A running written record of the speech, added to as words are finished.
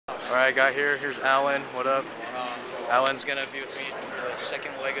Alright, got here. Here's Alan. What up? Alan's gonna be with me for the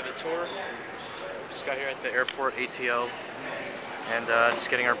second leg of the tour. Just got here at the airport ATL. And just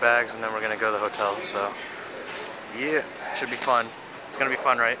getting our bags, and then we're gonna go to the hotel. So, yeah, should be fun. It's gonna be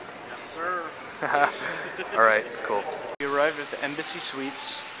fun, right? Yes, sir. Alright, cool. We arrived at the Embassy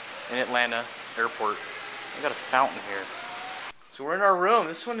Suites in Atlanta Airport. We got a fountain here. So we're in our room.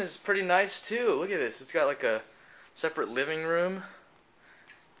 This one is pretty nice too. Look at this. It's got like a separate living room,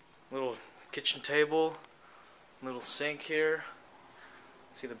 little kitchen table, little sink here.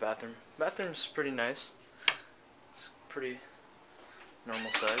 See the bathroom. Bathroom's pretty nice. It's pretty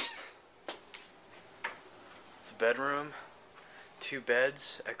normal sized. It's a bedroom. 2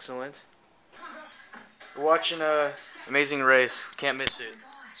 beds. Excellent. We're watching Amazing Race. Can't miss it.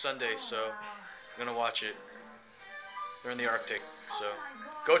 It's Sunday, so I'm gonna watch it. They're in the Arctic, so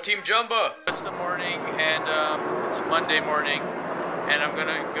go Team Jumbo! It's the morning, and it's Monday morning, and I'm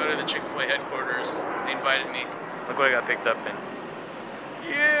gonna go to the Chick-fil-A headquarters. They invited me. Look what I got picked up in.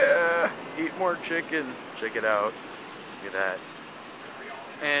 Yeah! Eat more chicken. Check it out. Look at that.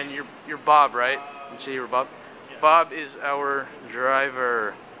 And you're Bob, right? You say you're Bob? Yes. Bob is our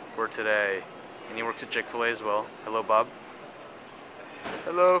driver for today. And he works at Chick-fil-A as well. Hello, Bob.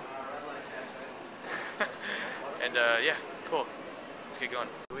 Hello. And yeah, cool. Let's get going.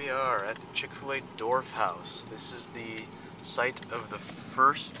 We are at the Chick-fil-A Dorf House. This is the site of the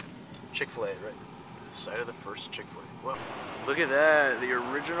first Chick-fil-A, right? The site of the first Chick-fil-A. Whoa. Look at that, the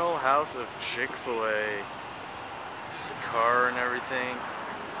original house of Chick-fil-A. The car and everything.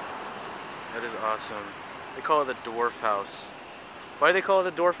 That is awesome. They call it the Dwarf House. Why do they call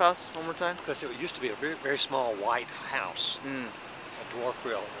it the Dwarf House? One more time? Because it used to be a very, very small white house. A dwarf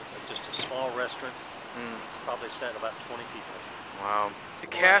grill. Just a small restaurant. Probably sat about 20 people. Wow. The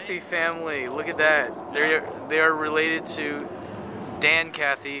Cathy family, look at that. They are related to Dan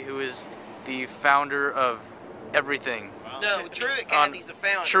Cathy, who is the founder of everything. Wow. No, Truett Cathy's the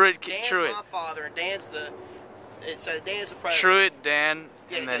founder. Dan's my father, and Dan's the president. Truett, Dan.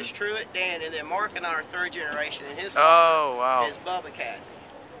 Yeah, and then there's Truett, Dan, and then Mark and I are 3rd generation, and his father is Bubba Cathy.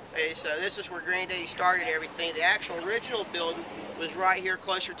 And so this is where Granddaddy started everything. The actual original building was right here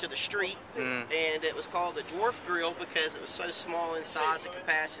closer to the street, and it was called the Dwarf Grill because it was so small in size and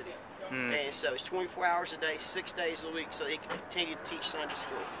capacity. And so it's 24 hours a day, 6 days a week, so they can continue to teach Sunday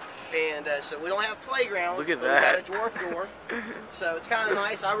school. And so we don't have a playground. Look at that. We got a dwarf door, so it's kind of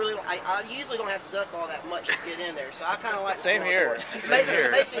nice. I usually don't have to duck all that much to get in there, so I kind of like Same here. It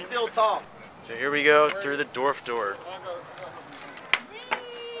makes me feel tall. So here we go through the dwarf door.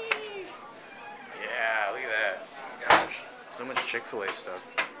 Yeah, look at that. Gosh, so much Chick-fil-A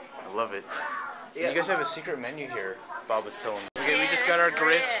stuff. I love it. Yeah. You guys have a secret menu here, Bob was telling me. Okay, we just got our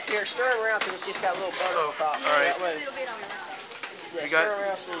grits. Here, stir them around because it's just got a little butter on top. All right. Yeah, stir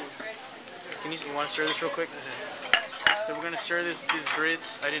around some. You want to stir this real quick? So we're going to stir these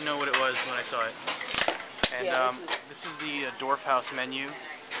grits. I didn't know what it was when I saw it. And yeah, this is the Dorf House menu.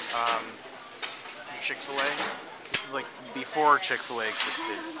 Chick-fil-A. This is like before Chick-fil-A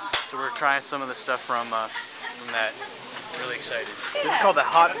existed. So we're trying some of the stuff from that. Really excited. This is called the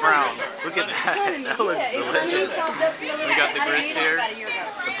hot brown. Look at that. That looks delicious. We got the grits here.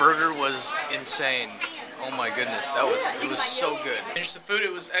 The burger was insane. Oh my goodness, it was so good. Finished the food,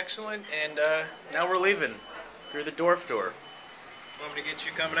 it was excellent, and now we're leaving through the Dorf door. Want me to get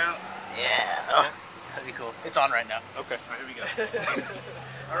you coming out? Yeah. Oh, that'd be cool. It's on right now. Okay. All right, here we go.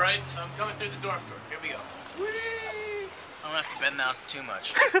 Alright, so I'm coming through the Dorf door. Here we go. Whee! I don't have to bend down too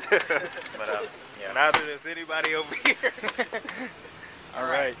much. But, yeah. Neither does anybody over here.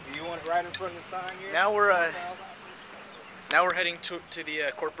 Alright. Do you want it right in front of the sign here? Now we're heading to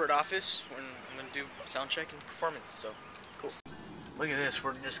the corporate office. I'm gonna do sound check and performance, so cool. Look at this,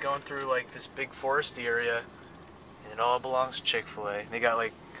 we're just going through like this big foresty area, and it all belongs to Chick-fil-A. They got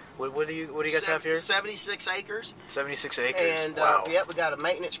like, what do you guys have here? 76 acres. 76 acres. And wow. Yep, we got a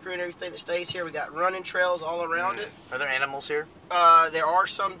maintenance crew and everything that stays here. We got running trails all around it. Are there animals here? There are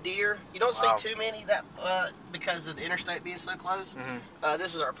some deer. You don't see too many because of the interstate being so close.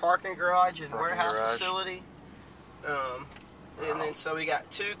 This is our parking garage and warehouse facility. And then so we got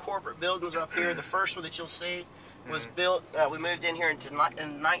 2 corporate buildings up here. The first one that you'll see was built, we moved in here in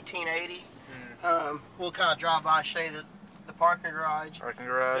 1980. We'll kind of drive by and show you the parking garage. Parking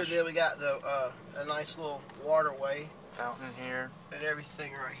garage. And then we got a nice little waterway. Fountain here. And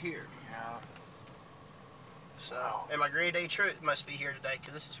everything right here. Yeah. So, and my Granddaddy Truett must be here today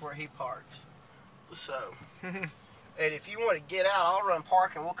because this is where he parks. So, and if you want to get out, I'll run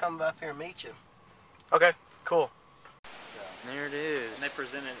parking. We'll come up here and meet you. Okay, cool. There it is. And they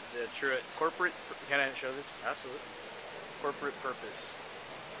presented the Truett corporate. Can I show this? Absolutely. Corporate purpose.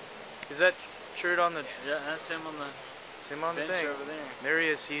 Is that shirt on the? Yeah, that's him on the. Same on the bench thing. over there. There he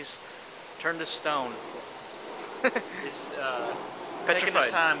is. He's turned to stone. He's Petrified. taking his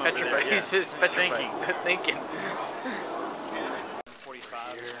time over Petrified. there. He's just petrified. Thinking. Thinking.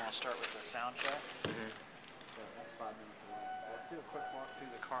 45 is when I'll start with the sound check. So that's 5 minutes away. So let's do a quick walk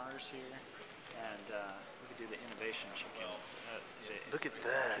through the cars here, and we could do the innovation chickens. Look at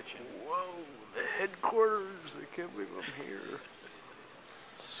that. Kitchen. Whoa, the headquarters. I can't believe I'm here.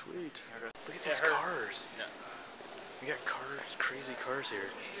 Sweet. Look at these cars. Yeah. We got cars, crazy cars here.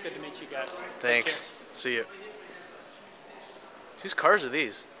 It's good to meet you guys. Thanks. See you. Whose cars are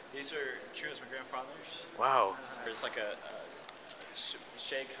these? These are true as my grandfather's. Wow. There's like a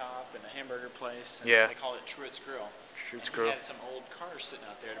shake hop and a hamburger place. And Yeah. They call it Truett's Grill. Truett's and Grill. He had some old cars sitting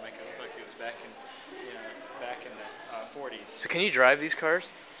out there to make it look like it was back in, back in the 40s. So can you drive these cars?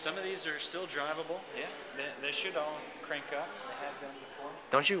 Some of these are still drivable. Yeah. They should all crank up. They have been before.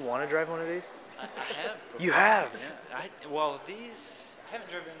 Don't you want to drive one of these? I have. Before. You have? Yeah. Well, these I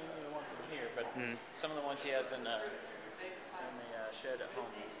haven't driven any of the ones from here, but some of the ones he has in the shed at home.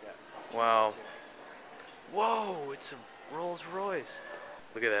 He's got. Wow. Whoa! It's a Rolls Royce.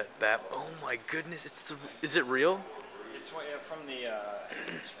 Look at that Bat. Oh my goodness! Is it real? It's from the.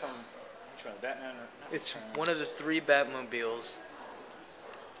 It's from which one? Batman. It's one of the 3 Batmobiles.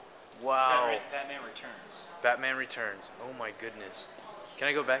 Wow. Batman Returns. Batman Returns. Oh my goodness. Can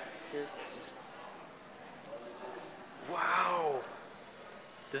I go back here? Wow.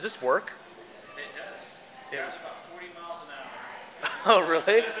 Does this work? It does. It drives about 40 miles an hour. Oh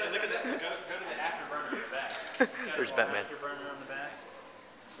really? Look at that. Go to the afterburner in the back. There's Batman. Afterburner on the back,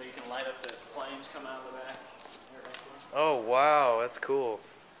 so you can light up the flames coming out of the back. Oh wow, that's cool.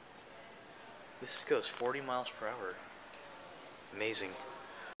 This goes 40 miles per hour. Amazing.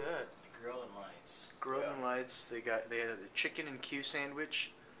 Good. The grill and lights. Grill and lights. They had a chicken and Q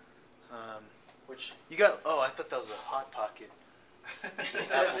sandwich. Which you got? Oh, I thought that was a hot pocket.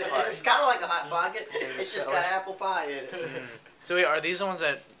 It's kind of like a hot pocket. It's just got apple pie in it. So wait, are these the ones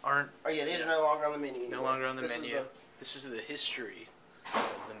that aren't? Oh yeah, these are no longer on the menu anymore. No longer on the This menu. is This is the history of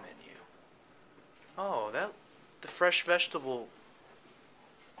the menu. Oh, the fresh vegetable.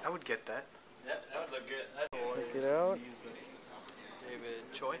 I would get that. That would look good. Check it out. David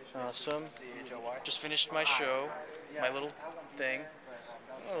Choi. Awesome. Just finished my show, my little thing.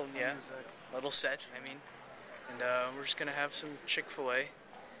 Oh yeah, little set. I mean, and we're just gonna have some Chick-fil-A,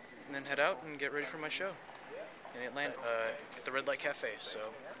 and then head out and get ready for my show in Atlanta at the Red Light Cafe. So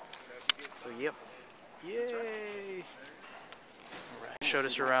yep. Yay! Showed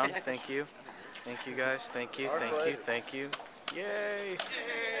us around. Thank you. Thank you guys. Thank you. Thank you. Thank you. Yay!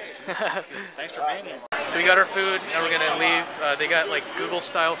 Thanks for being here. So we got our food, and we're gonna leave. They got like Google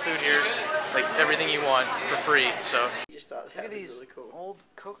style food here, like everything you want for free. So look look at these old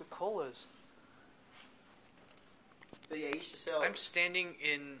Coca-Colas. But yeah, you used to sell. I'm standing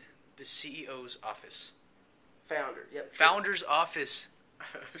in the CEO's office. Founder. Yep. Founder's office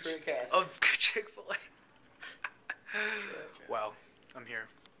of Chick-fil-A. Wow, I'm here.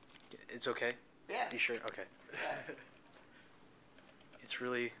 It's okay? Yeah. You sure? Okay. Yeah.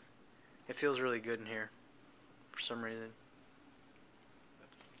 It feels really good in here for some reason.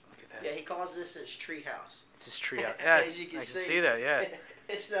 Look at that. Yeah, he calls this his tree house. It's his tree house. Yeah, As you can I can see. see that, yeah.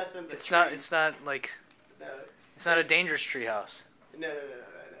 It's nothing but It's trees. not like, No. it's not a dangerous tree house. No.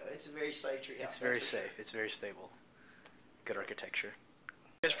 It's a very safe tree house. It's very that's for safe. sure. It's very stable. Good architecture.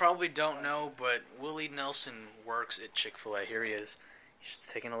 You guys probably don't know, but Willie Nelson works at Chick-fil-A. Here he is. He's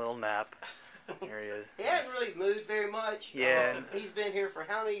just taking a little nap. Here he is. He hasn't really moved very much. Yeah. He's been here for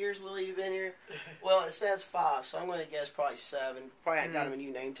how many years, Willie? You been here? Well, it says 5, so I'm going to guess probably 7. Probably ain't got him a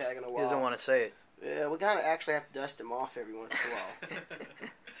new name tag in a while. He doesn't want to say it. Yeah, we kind of actually have to dust him off every once in a while.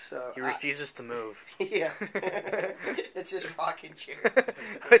 So He refuses to move. Yeah. It's his rocking chair.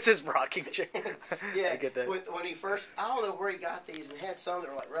 It's his rocking chair. Yeah. I get that. When he first, I don't know where he got these, and had some that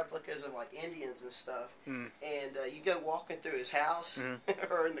were like replicas of like Indians and stuff. And you go walking through his house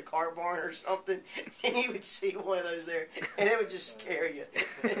or in the car barn or something, and you would see one of those there, and it would just scare you.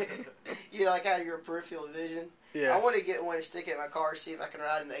 You know, like out of your peripheral vision. Yeah. I want to get one and stick it in my car, see if I can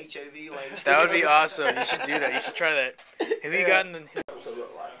ride in the HOV lane. That would be awesome. You should do that. You should try that. Have you gotten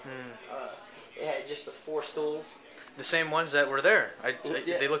It had just the 4 stools. the same ones that were there?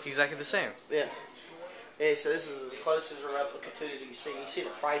 Yeah. They look exactly the same. Yeah. Yeah, so this is as close as a replica to as you can see. You see the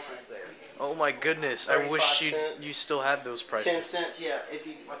prices there. Oh my goodness! I wish 35 cents. you still had those prices. 10 cents, yeah. If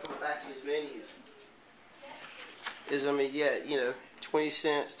you like on the backs of these menus, you know, 20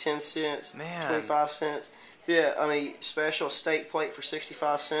 cents, 10 cents, Man. 25 cents. Yeah, special steak plate for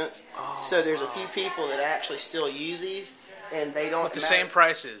 65 cents. Oh, So there's a few people that actually still use these, and they don't. With the same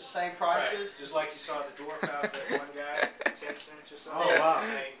prices. Same prices. Right. Just like you saw at the Dwarf House, that one guy, 10 cents or something. Oh, wow.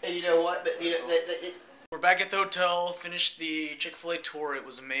 And you know what? But We're back at the hotel. Finished the Chick-fil-A tour. It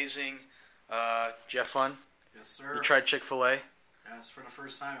was amazing. Did you have fun? Yes, sir. You tried Chick-fil-A? Yes, for the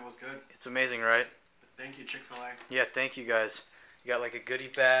first time, it was good. It's amazing, right? Thank you, Chick-fil-A. Yeah, thank you guys. You got like a goodie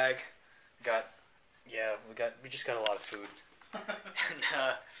bag. We just got a lot of food.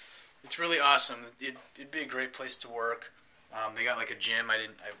 And it's really awesome. It'd be a great place to work. They got like a gym. I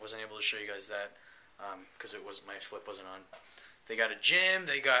wasn't able to show you guys that because my flip wasn't on. They got a gym.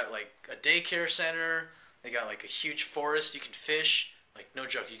 They got like a daycare center. They got like a huge forest. You can fish. Like no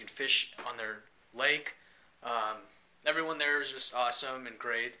joke, you can fish on their lake. Everyone there is just awesome and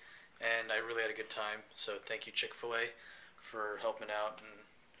great, and I really had a good time. So thank you, Chick-fil-A, for helping out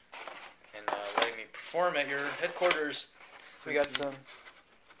and letting me perform at your headquarters. We got some.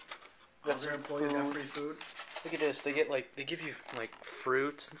 All their employees got free food. Look at this. They give you like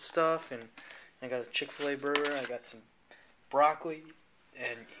fruits and stuff, and I got a Chick-fil-A burger. I got some broccoli,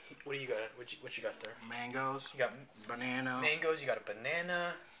 and what do you got? What you got there? Mangoes. You got banana. Mangoes. You got a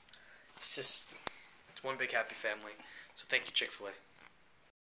banana. It's one big happy family. So thank you, Chick-fil-A.